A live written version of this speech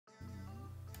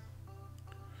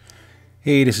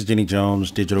Hey, this is Jenny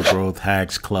Jones, Digital Growth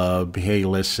Hacks Club. Hey,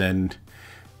 listen,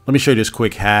 let me show you this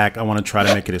quick hack. I want to try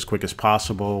to make it as quick as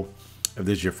possible. If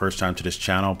this is your first time to this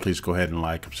channel, please go ahead and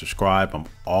like and subscribe. I'm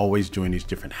always doing these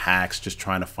different hacks, just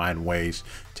trying to find ways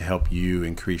to help you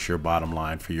increase your bottom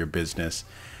line for your business.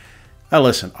 Now,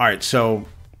 listen, all right, so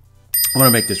I want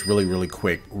to make this really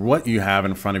quick. What you have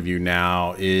in front of you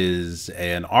now is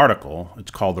an article.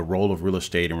 It's called The Role of Real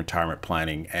Estate in Retirement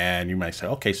Planning. And you might say,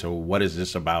 okay, so what is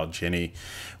this about, Jenny?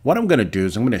 What I'm going to do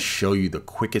is I'm going to show you the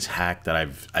quickest hack that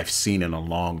I've seen in a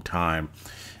long time.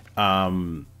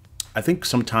 I think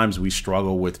sometimes we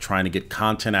struggle with trying to get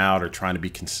content out or trying to be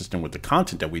consistent with the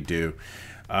content that we do.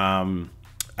 I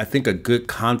think a good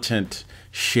content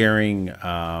sharing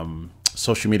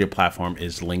social media platform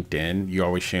is LinkedIn. You're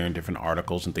always sharing different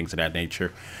articles and things of that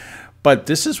nature. But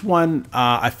this is one,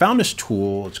 I found this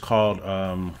tool. It's called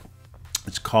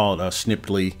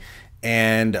Sniply,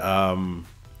 and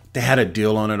they had a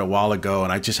deal on it a while ago,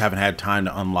 and I just haven't had time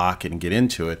to unlock it and get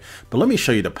into it. But let me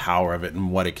show you the power of it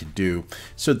and what it could do.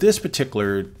 So this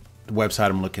particular website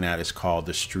I'm looking at is called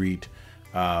The Street.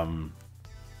 It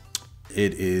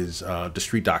is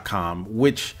thestreet.com,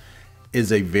 which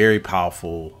is a very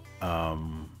powerful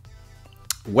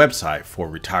website for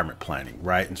retirement planning,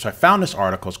 right? And so I found this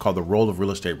article. It's called The Role of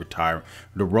Real Estate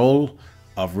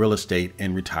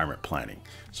in Retirement Planning.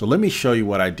 So let me show you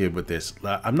what I did with this.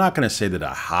 I'm not going to say that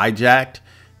I hijacked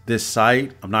this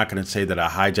site. I'm not going to say that I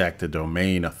hijacked the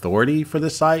domain authority for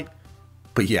this site,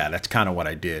 but yeah, that's kind of what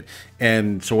I did.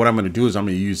 And so what I'm going to do is I'm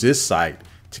going to use this site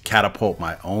to catapult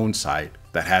my own site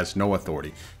that has no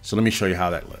authority. So let me show you how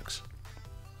that looks.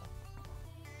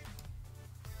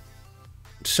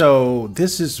 So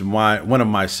this is one of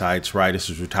my sites, right? This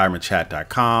is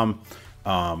retirementchat.com.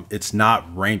 It's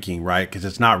not ranking, right? Because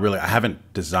it's not really, I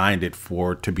haven't designed it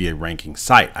to be a ranking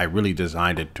site. I really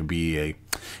designed it to be a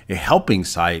helping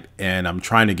site, and I'm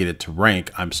trying to get it to rank.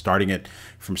 I'm starting it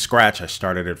from scratch. I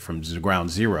started it from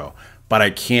ground zero, but I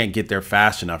can't get there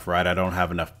fast enough, right? I don't have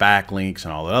enough backlinks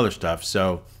and all that other stuff.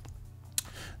 So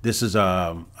this is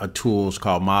a tool. It's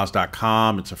called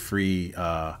Moz.com. It's a free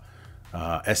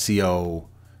SEO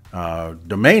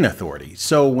domain authority.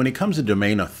 So when it comes to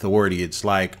domain authority, it's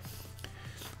like,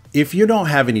 if you don't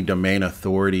have any domain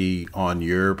authority on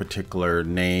your particular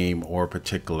name or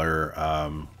particular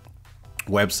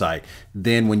website,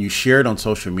 then when you share it on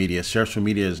social media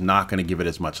is not going to give it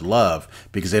as much love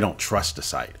because they don't trust the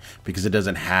site, because it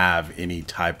doesn't have any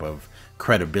type of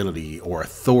credibility or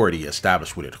authority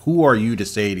established with it. Who are you to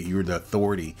say that you're the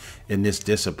authority in this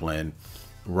discipline,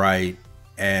 right?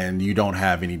 And you don't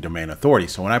have any domain authority.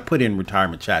 So when I put in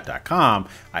retirementchat.com,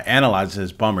 I analyze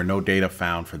this, bummer, no data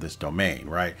found for this domain,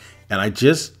 right? And I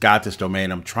just got this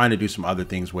domain. I'm trying to do some other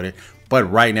things with it, but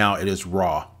right now it is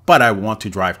raw. But I want to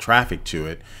drive traffic to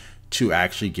it to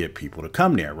actually get people to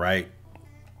come there, right?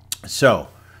 So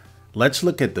let's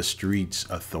look at the Street's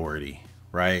authority,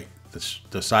 right?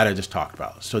 The site I just talked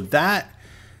about. So that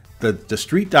the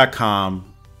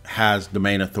street.com has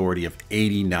domain authority of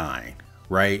 89,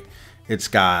 right? It's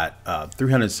got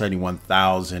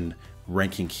 371,000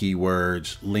 ranking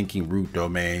keywords, linking root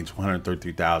domains,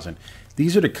 133,000.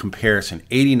 These are the comparison,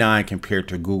 89 compared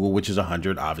to Google, which is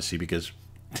 100, obviously, because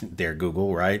they're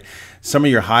Google, right? Some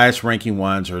of your highest ranking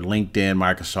ones are LinkedIn,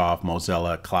 Microsoft,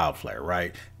 Mozilla, Cloudflare,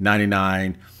 right?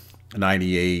 99,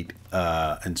 98,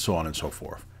 and so on and so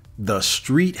forth. The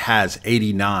Street has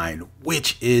 89,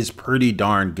 which is pretty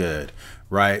darn good,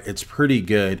 right? It's pretty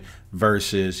good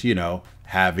versus, you know,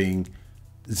 having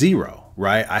 0,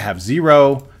 right? I have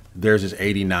 0, theirs is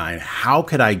 89. How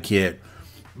could I get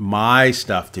my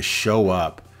stuff to show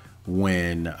up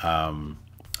when I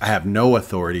have no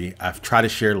authority? I've tried to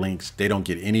share links. They don't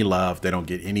get any love. They don't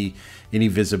get any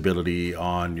visibility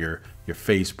on your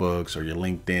Facebooks or your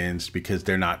LinkedIns because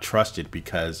they're not trusted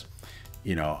because,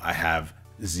 you know, I have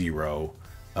 0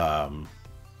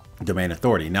 domain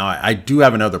authority. Now, I do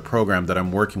have another program that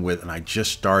I'm working with, and I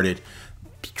just started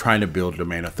trying to build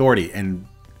domain authority, and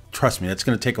trust me, that's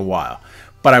going to take a while,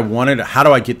 but how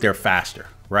do I get there faster,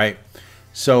 right?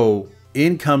 So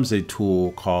in comes a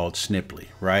tool called Sniply,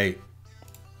 right?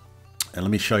 And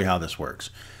let me show you how this works.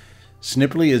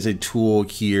 Sniply is a tool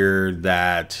here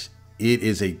that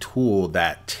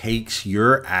takes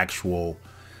your actual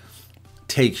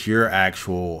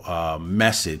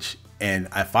message. And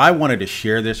if I wanted to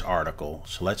share this article,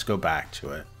 so let's go back to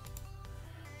it,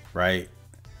 right?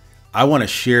 I want to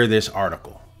share this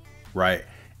article, right?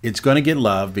 It's going to get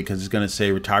love because it's going to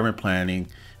say retirement planning,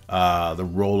 the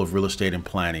role of real estate in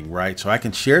planning, right? So I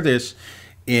can share this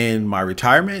in my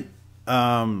retirement.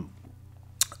 I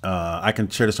can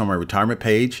share this on my retirement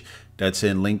page. that's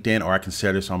in LinkedIn, or I can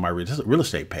share this on my real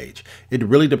estate page. It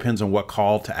really depends on what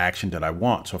call to action that I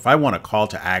want. So if I want a call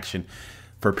to action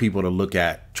for people to look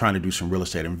at trying to do some real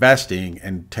estate investing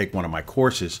and take one of my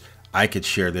courses, I could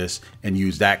share this and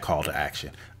use that call to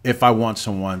action. If I want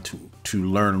someone to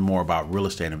learn more about real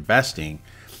estate investing,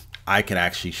 I can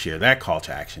actually share that call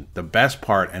to action. The best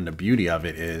part and the beauty of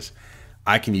it is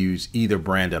I can use either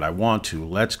brand that I want to.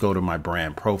 Let's go to my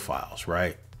brand profiles,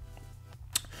 right?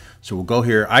 So we'll go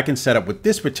here. I can set up with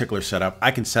this particular setup, I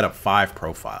can set up 5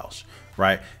 profiles,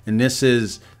 right? And this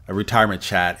is a retirement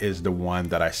chat is the one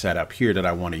that I set up here that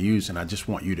I want to use. And I just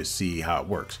want you to see how it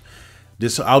works.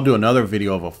 I'll do another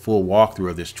video of a full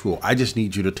walkthrough of this tool. I just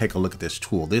need you to take a look at this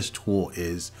tool. This tool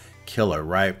is killer,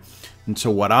 right? And so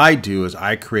what I do is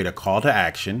I create a call to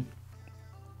action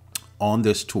on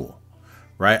this tool,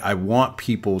 right? I want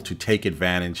people to take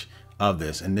advantage of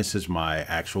this. And this is my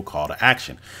actual call to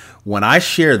action. When I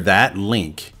share that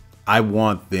link, I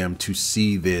want them to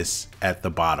see this at the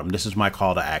bottom. This is my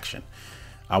call to action.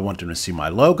 I want them to see my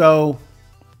logo,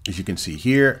 as you can see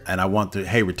here. And I want the,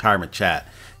 hey, retirement chat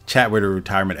with a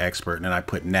retirement expert. And then I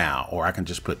put now, or I can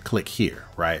just put click here,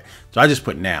 right? So I just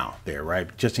put now there,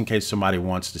 right? Just in case somebody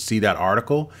wants to see that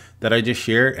article that I just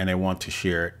shared and they want to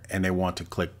share it and they want to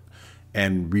click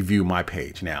and review my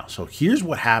page now. So here's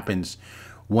what happens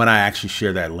when I actually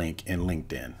share that link in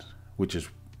LinkedIn, which is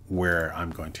where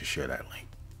I'm going to share that link.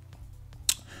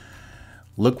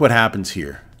 Look what happens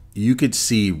here. You could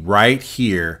see right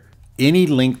here, any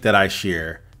link that I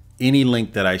share,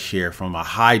 from a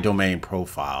high domain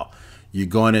profile, you're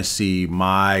going to see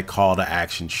my call to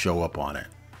action show up on it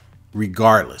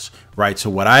regardless, right? So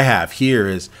what I have here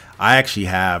is I actually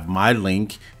have my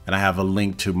link and I have a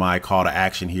link to my call to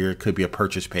action here. It could be a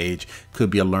purchase page, could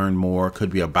be a learn more, could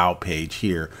be about page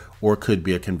here, or it could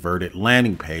be a converted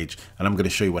landing page. And I'm going to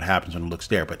show you what happens when it looks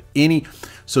there. But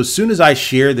so as soon as I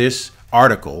share this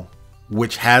article,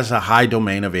 which has a high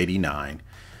domain of 89,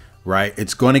 right?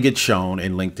 It's going to get shown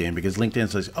in LinkedIn because LinkedIn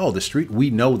says, oh, the street, we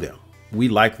know them. We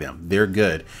like them. They're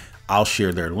good. I'll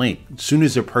share their link. As soon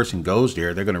as a person goes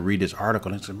there, they're going to read this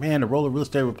article and say, man, the role of real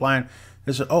estate replying.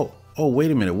 They say, oh,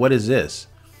 wait a minute. What is this?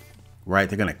 Right?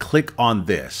 They're going to click on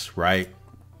this, right?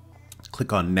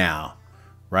 Click on now,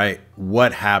 right?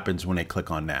 What happens when they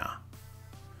click on now,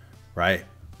 right?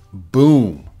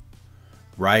 Boom,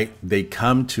 right? They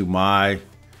come to my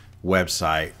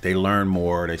website, they learn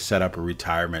more, they set up a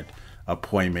retirement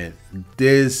appointment.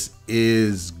 This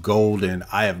is golden.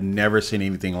 I have never seen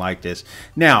anything like this.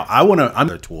 Now I'm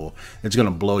a tool. It's going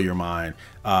to blow your mind.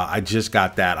 I just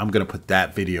got that. I'm going to put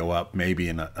that video up maybe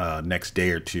in the next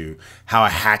day or two, how I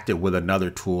hacked it with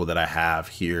another tool that I have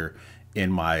here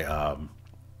in my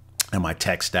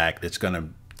tech stack. That's going to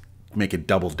make it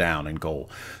double down in gold.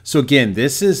 So again,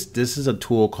 this is a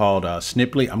tool called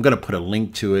Sniply. I'm going to put a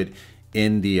link to it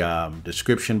in the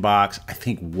description box. I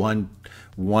think one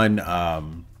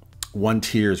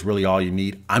tier is really all you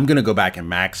need. I'm going to go back and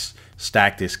max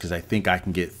stack this because I think I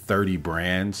can get 30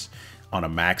 brands on a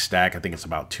max stack. I think it's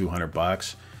about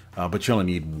 $200, but you only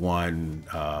need one.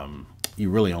 You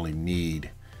really only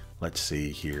need, let's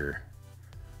see here.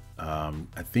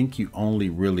 I think you only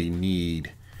really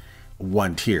need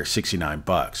one tier,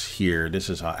 $69 here. This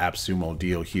is an AppSumo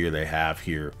deal here they have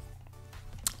here.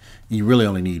 You really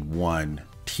only need one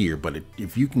tier, but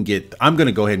if you can get, I'm going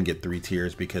to go ahead and get 3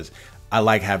 tiers because I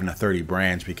like having the 30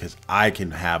 brands because I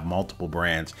can have multiple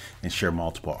brands and share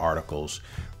multiple articles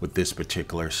with this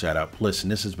particular setup. Listen,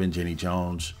 this has been Jenny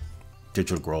Jones,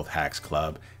 Digital Growth Hacks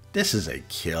Club. This is a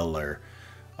killer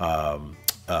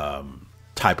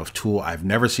type of tool. I've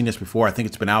never seen this before. I think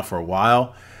it's been out for a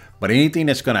while, but anything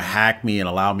that's going to hack me and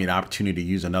allow me an opportunity to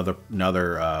use another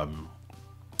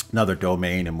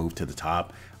domain and move to the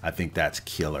top, I think that's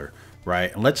killer,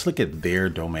 right? And let's look at their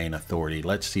domain authority.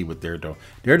 Let's see what their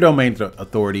domain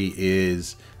authority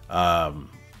is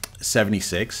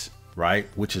 76, right?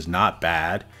 Which is not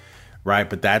bad, right?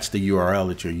 But that's the URL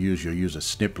that you'll use. You'll use a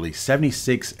Sniply.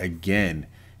 76 again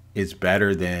is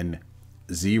better than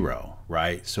 0,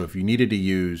 right? So if you needed to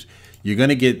use, you're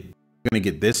gonna get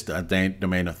this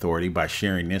domain authority by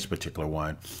sharing this particular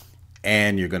one,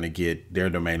 and you're gonna get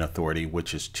their domain authority,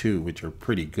 which is 2, which are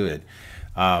pretty good.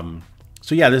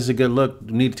 So yeah, this is a good look.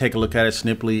 You need to take a look at it.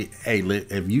 Sniply. Hey,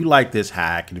 if you like this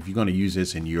hack and if you're going to use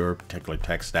this in your particular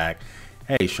tech stack,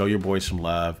 hey, show your boys some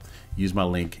love. Use my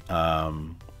link,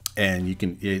 and you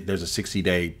can. There's a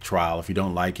 60-day trial. If you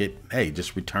don't like it, hey,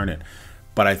 just return it.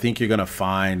 But I think you're going to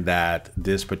find that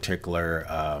this particular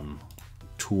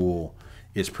tool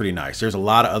is pretty nice. There's a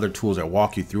lot of other tools that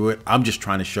walk you through it. I'm just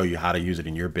trying to show you how to use it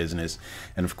in your business.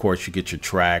 And of course, you get your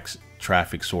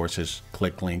traffic sources,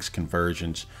 click links,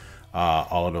 conversions,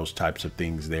 all of those types of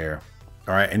things there.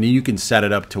 All right, and then you can set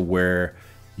it up to where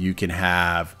you can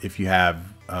have, if you have,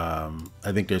 I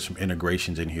think there's some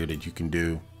integrations in here that you can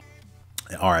do.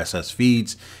 RSS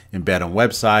feeds, embed on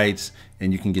websites,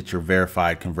 and you can get your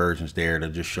verified conversions there to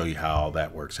just show you how all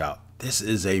that works out. This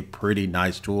is a pretty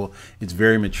nice tool. It's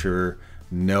very mature,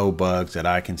 no bugs that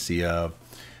I can see of.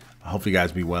 I hope you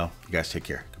guys be well. You guys take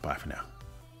care. Goodbye for now.